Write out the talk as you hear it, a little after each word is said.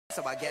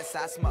So I guess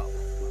I smoke.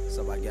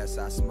 So I guess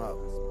I smoke.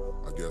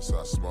 I guess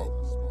I smoke.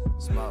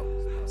 Smoke.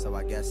 So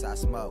I guess I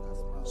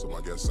smoke. So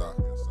I guess I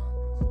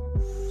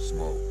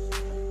smoke.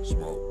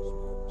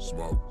 Smoke.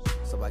 Smoke.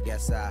 So I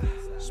guess I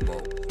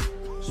smoke.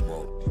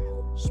 Smoke.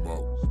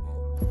 Smoke.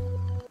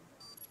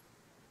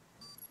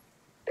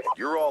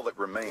 You're all that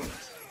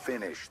remains.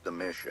 Finish the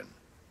mission.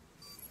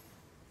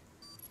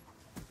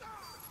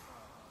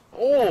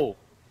 Oh!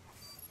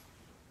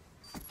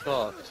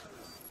 Fucked.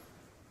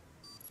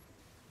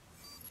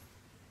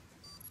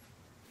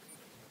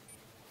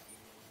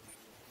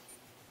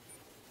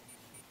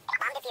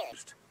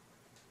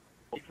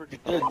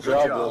 Good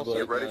job.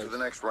 Get ready for the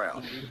next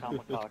round.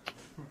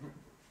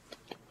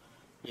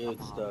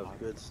 Good stuff,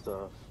 good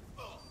stuff.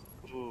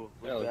 Ooh,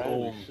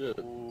 boom.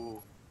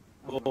 Ooh.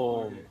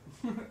 Boom.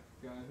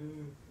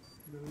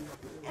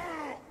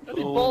 And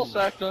he ball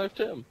sack knifed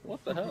him.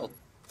 What the hell?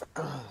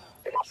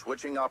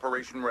 Switching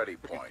operation ready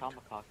point.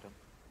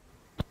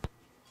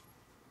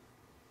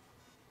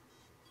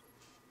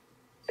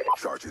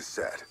 Charges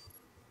set.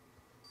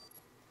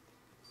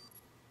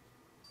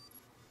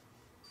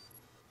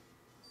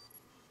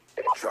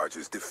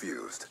 Charges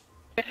diffused.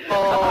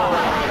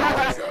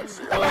 Oh,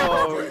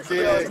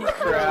 get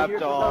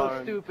crapped on.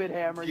 So stupid,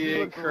 Hammer. Get You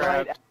look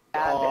right crapped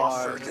at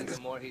it.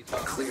 on.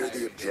 Clear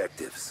the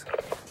objectives.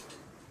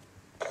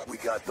 We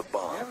got the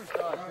bomb.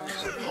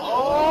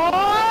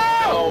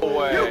 Oh! No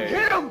way. You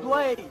get him,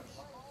 Blaze!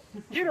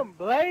 Get him,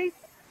 Blaze!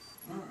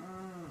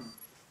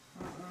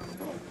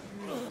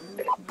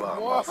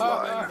 Bomb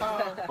offline.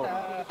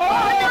 Oh,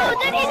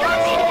 no,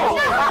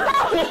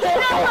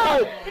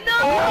 no!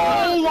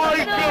 Oh my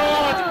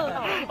god!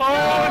 Oh,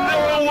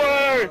 no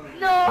way!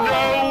 No! No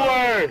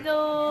way! No!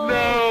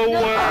 No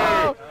way!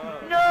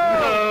 No!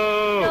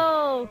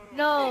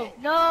 No!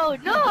 No!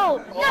 No! No!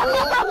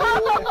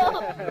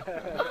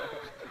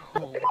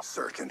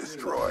 Search and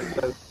destroy.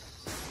 I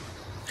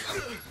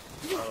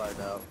like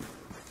that.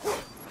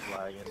 I'm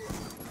lagging.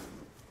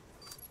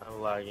 I'm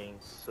lagging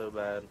so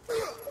bad.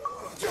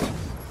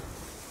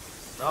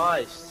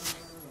 Nice!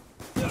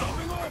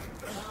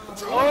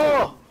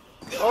 Oh!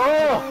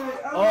 Oh!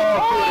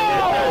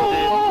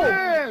 Oh!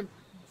 Man!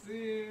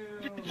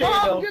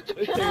 Mom, get the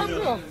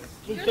camera!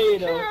 Get the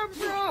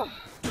camera!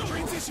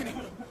 Transitioning.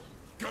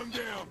 Gun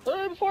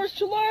down. Before it's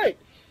too late!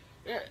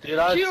 Dude,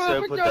 I'd Cue so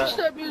epic put that.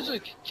 dubstep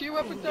music! Cue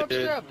epic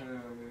dubstep!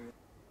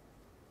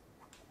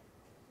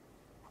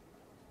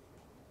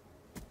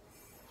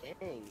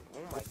 Dang,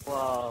 oh my god.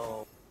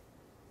 Wow.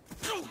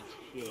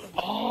 Shit.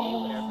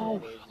 Oh!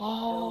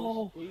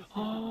 Oh!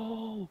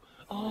 Oh!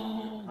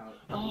 Oh!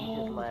 He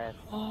just laughed.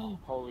 Oh!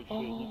 Holy shit,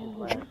 he just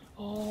laughed.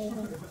 Oh!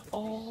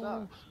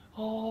 Oh!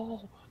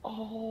 Oh!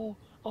 Oh!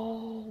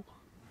 Oh!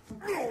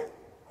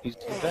 He's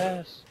the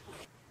best.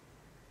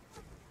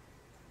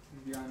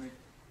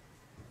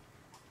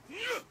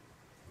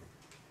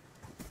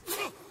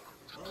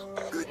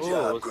 Good Ooh,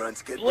 job,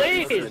 Grunts. Get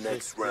ready for the Blaze!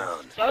 next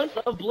round. Sounds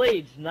of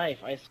Blade's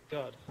knife, I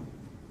god.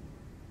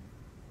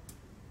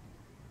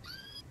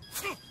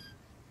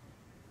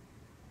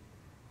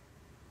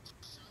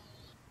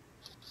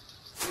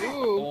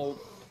 Ooh!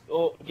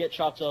 Oh, get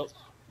chopped up.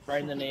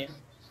 Right in the knee.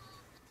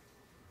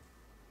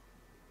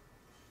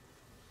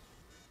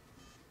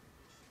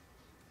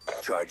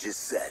 Charges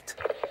set.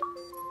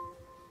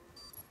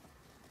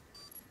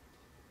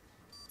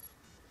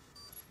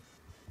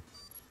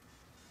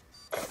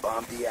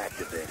 Bomb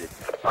deactivated.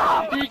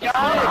 He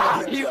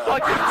got it! He Good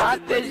fucking job.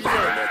 got Get this ready for the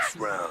shit! next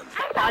round.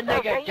 That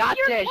nigga got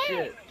that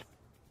shit!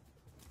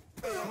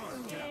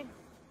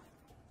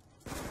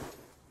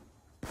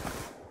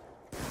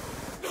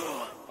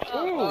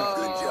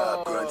 Good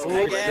job, Grunts. Ooh,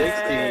 Get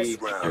ready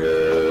for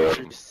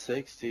the 60. next round.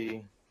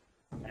 60.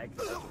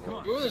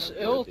 Ooh, this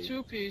L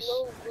two-piece.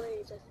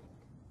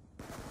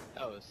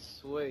 That was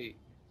sweet.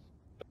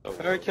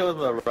 Whoever killed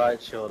my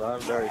right shield,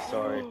 I'm very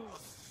sorry.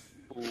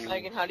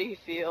 Megan, how do you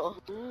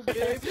feel? Ooh,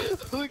 babe.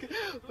 Look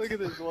at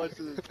this, watch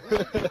this.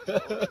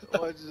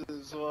 Watch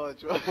this,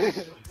 watch.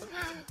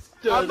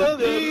 I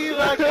believe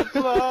I can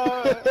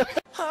fly.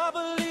 I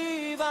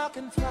believe I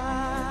can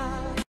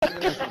fly.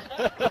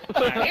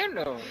 I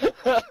know.